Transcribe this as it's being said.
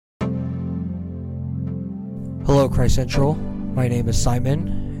Hello, Christ Central. My name is Simon,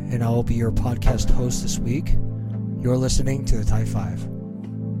 and I will be your podcast host this week. You're listening to the Thai 5.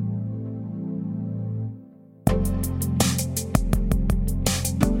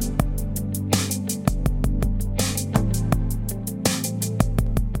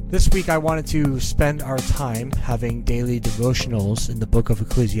 This week I wanted to spend our time having daily devotionals in the book of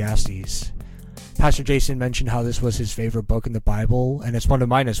Ecclesiastes. Pastor Jason mentioned how this was his favorite book in the Bible, and it's one of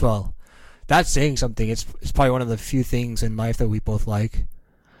mine as well. That's saying something. It's probably one of the few things in life that we both like.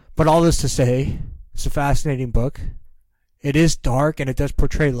 But all this to say, it's a fascinating book. It is dark, and it does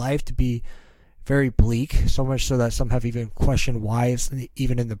portray life to be very bleak, so much so that some have even questioned why it's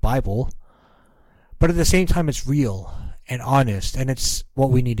even in the Bible. But at the same time, it's real and honest, and it's what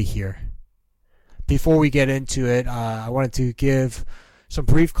we need to hear. Before we get into it, I wanted to give some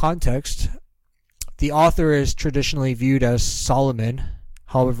brief context. The author is traditionally viewed as Solomon.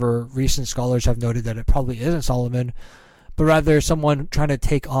 However, recent scholars have noted that it probably isn't Solomon, but rather someone trying to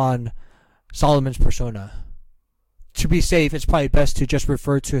take on Solomon's persona. To be safe, it's probably best to just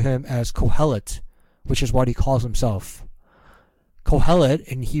refer to him as Kohelet, which is what he calls himself. Kohelet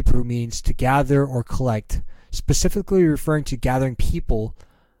in Hebrew means to gather or collect, specifically referring to gathering people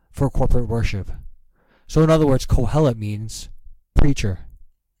for corporate worship. So in other words, Kohelet means preacher.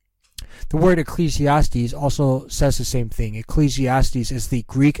 The word Ecclesiastes also says the same thing. Ecclesiastes is the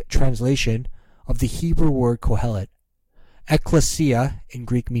Greek translation of the Hebrew word Kohelet. Ecclesia in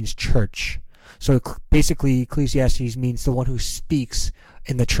Greek means church. So basically, Ecclesiastes means the one who speaks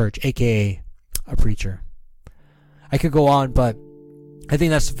in the church, aka a preacher. I could go on, but I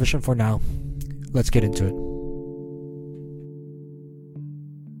think that's sufficient for now. Let's get into it.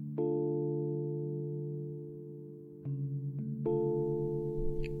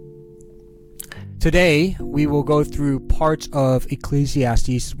 Today, we will go through parts of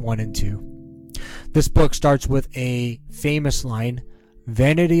Ecclesiastes 1 and 2. This book starts with a famous line,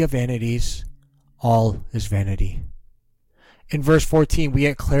 "Vanity of vanities, all is vanity." In verse 14, we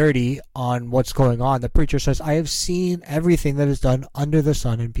get clarity on what's going on. The preacher says, "I have seen everything that is done under the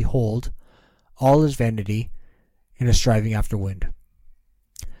sun, and behold, all is vanity and a striving after wind."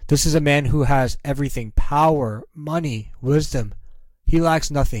 This is a man who has everything: power, money, wisdom. He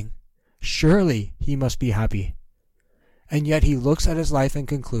lacks nothing. Surely he must be happy. And yet he looks at his life and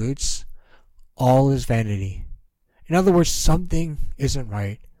concludes, all is vanity. In other words, something isn't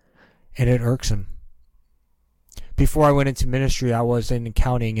right, and it irks him. Before I went into ministry, I was in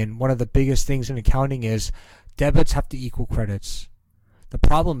accounting, and one of the biggest things in accounting is debits have to equal credits. The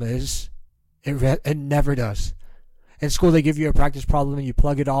problem is, it never does. In school, they give you a practice problem, and you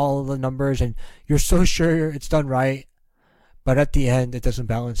plug in all the numbers, and you're so sure it's done right, but at the end, it doesn't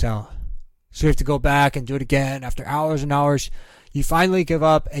balance out. So you have to go back and do it again after hours and hours. You finally give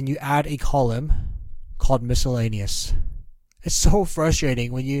up and you add a column called miscellaneous. It's so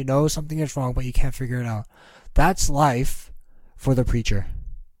frustrating when you know something is wrong but you can't figure it out. That's life for the preacher.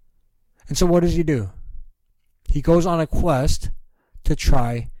 And so what does he do? He goes on a quest to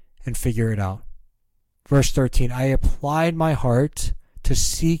try and figure it out. Verse 13, "I applied my heart to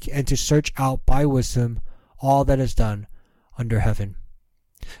seek and to search out by wisdom all that is done under heaven."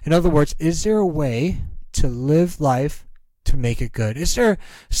 In other words, is there a way to live life to make it good? Is there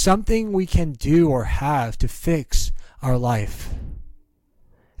something we can do or have to fix our life?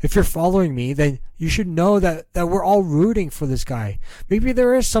 If you're following me, then you should know that we're all rooting for this guy. Maybe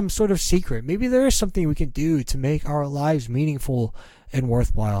there is some sort of secret. Maybe there is something we can do to make our lives meaningful and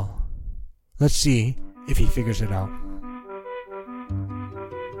worthwhile. Let's see if he figures it out.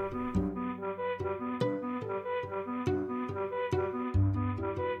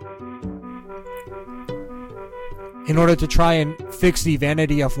 In order to try and fix the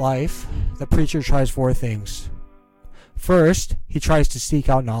vanity of life, the preacher tries 4 things. First, he tries to seek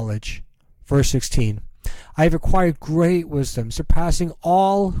out knowledge. Verse 16, "I have acquired great wisdom, surpassing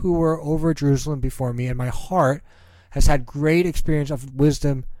all who were over Jerusalem before me, and my heart has had great experience of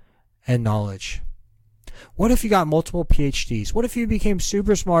wisdom and knowledge." What if you got multiple PhDs? What if you became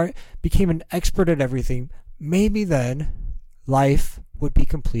super smart, became an expert at everything? Maybe then life would be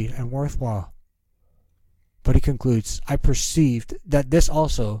complete and worthwhile. But he concludes, "I perceived that this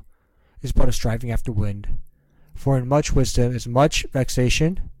also is but a striving after wind. For in much wisdom is much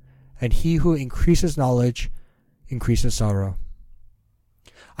vexation, and he who increases knowledge increases sorrow."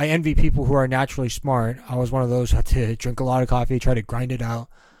 I envy people who are naturally smart. I was one of those who had to drink a lot of coffee, try to grind it out.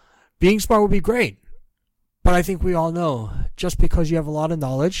 Being smart would be great. But I think we all know, just because you have a lot of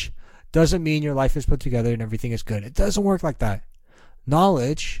knowledge doesn't mean your life is put together and everything is good. It doesn't work like that.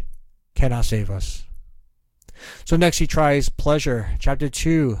 Knowledge cannot save us. So next he tries pleasure. Chapter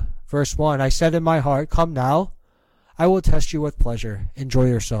 2, Verse 1, I said in my heart, come now, I will test you with pleasure. Enjoy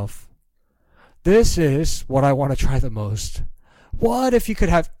yourself. This is what I want to try the most. What if you could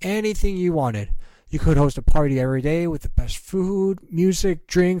have anything you wanted? You could host a party every day with the best food, music,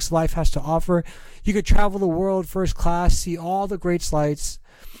 drinks life has to offer. You could travel the world first class, see all the great sights.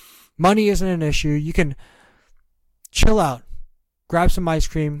 Money isn't an issue. You can chill out, grab some ice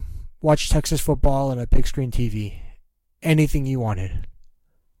cream, watch Texas football on a big screen TV. Anything you wanted.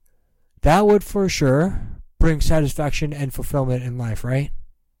 That would for sure bring satisfaction and fulfillment in life, right?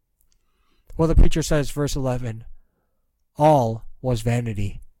 Well, the preacher says, verse 11, all was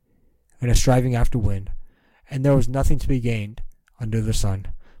vanity and a striving after wind, and there was nothing to be gained under the sun.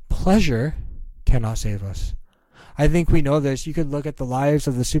 Pleasure cannot save us. I think we know this. You could look at the lives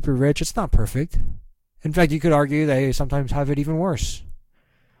of the super rich. It's not perfect. In fact, you could argue they sometimes have it even worse.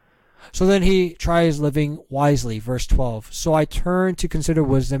 So then he tries living wisely, verse 12. So I turn to consider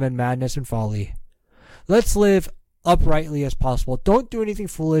wisdom and madness and folly. Let's live uprightly as possible. Don't do anything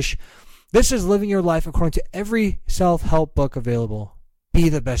foolish. This is living your life according to every self-help book available. Be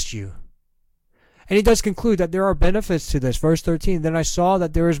the best you. And he does conclude that there are benefits to this. Verse 13, then I saw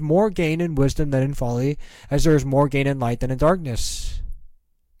that there is more gain in wisdom than in folly, as there is more gain in light than in darkness.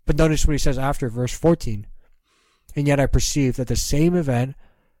 But notice what he says after, verse 14. And yet I perceive that the same event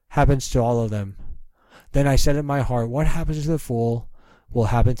happens to all of them. Then I said in my heart, what happens to the fool will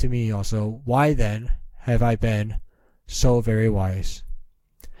happen to me also. Why then have I been so very wise?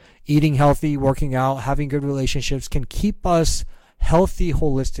 Eating healthy, working out, having good relationships can keep us healthy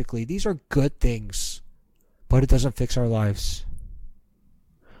holistically. These are good things, but it doesn't fix our lives.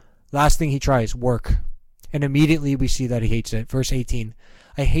 Last thing he tries, work. And immediately we see that he hates it. Verse 18,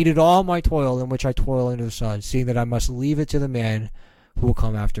 I hated all my toil in which I toil under the sun, seeing that I must leave it to the man who will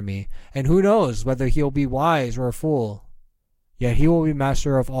come after me. And who knows whether he'll be wise or a fool. Yet he will be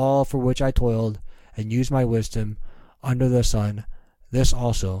master of all for which I toiled and used my wisdom under the sun. This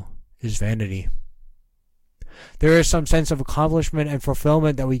also is vanity. There is some sense of accomplishment and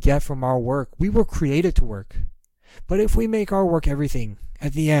fulfillment that we get from our work. We were created to work. But if we make our work everything,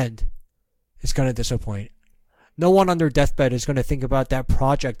 at the end, it's going to disappoint. No one on their deathbed is going to think about that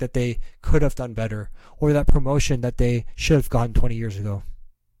project that they could have done better, or that promotion that they should have gotten 20 years ago.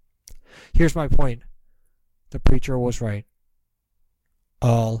 Here's my point. The preacher was right.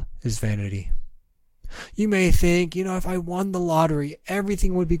 All is vanity. You may think, if I won the lottery,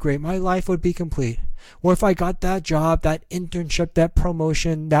 everything would be great. My life would be complete. Or if I got that job, that internship, that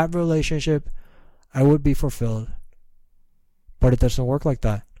promotion, that relationship, I would be fulfilled. But it doesn't work like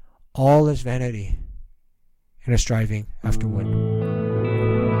that. All is vanity and a striving after wind.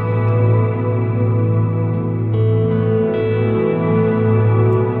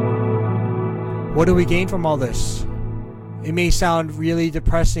 What do we gain from all this? It may sound really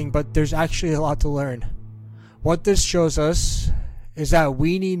depressing, but there's actually a lot to learn. What this shows us is that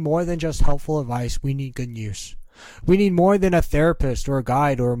we need more than just helpful advice. We need good news. We need more than a therapist or a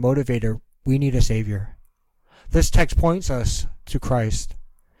guide or a motivator. We need a savior. This text points us to Christ.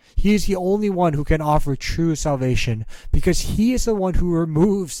 He is the only one who can offer true salvation, because he is the one who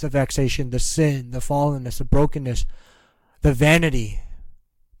removes the vexation, the sin, the fallenness, the brokenness, the vanity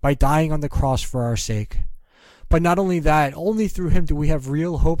by dying on the cross for our sake. But not only that, only through him do we have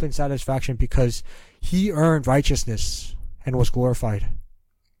real hope and satisfaction, because he earned righteousness and was glorified.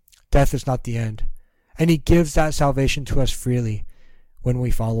 Death is not the end, and he gives that salvation to us freely when we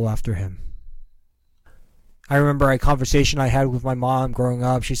follow after him. I remember a conversation I had with my mom growing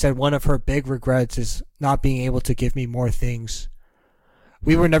up. She said one of her big regrets is not being able to give me more things.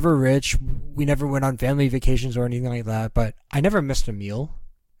 We were never rich. We never went on family vacations or anything like that, but I never missed a meal.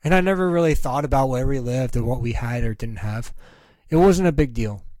 And I never really thought about where we lived or what we had or didn't have. It wasn't a big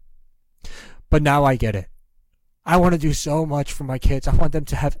deal. But now I get it. I want to do so much for my kids. I want them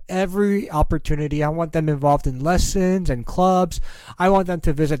to have every opportunity. I want them involved in lessons and clubs. I want them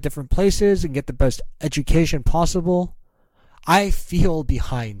to visit different places and get the best education possible. I feel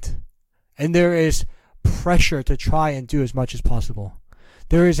behind. And there is pressure to try and do as much as possible.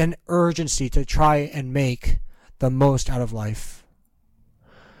 There is an urgency to try and make the most out of life.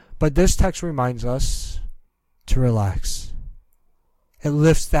 But this text reminds us to relax. It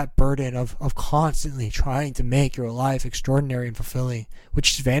lifts that burden of constantly trying to make your life extraordinary and fulfilling,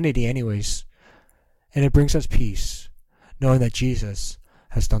 which is vanity anyways. And it brings us peace, knowing that Jesus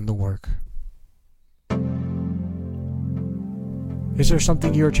has done the work. Is there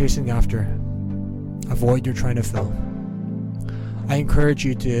something you're chasing after? A void you're trying to fill? I encourage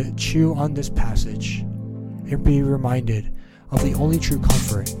you to chew on this passage and be reminded of the only true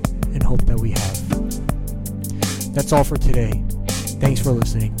comfort and hope that we have. That's all for today. Thanks for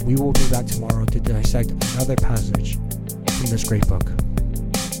listening. We will be back tomorrow to dissect another passage from this great book.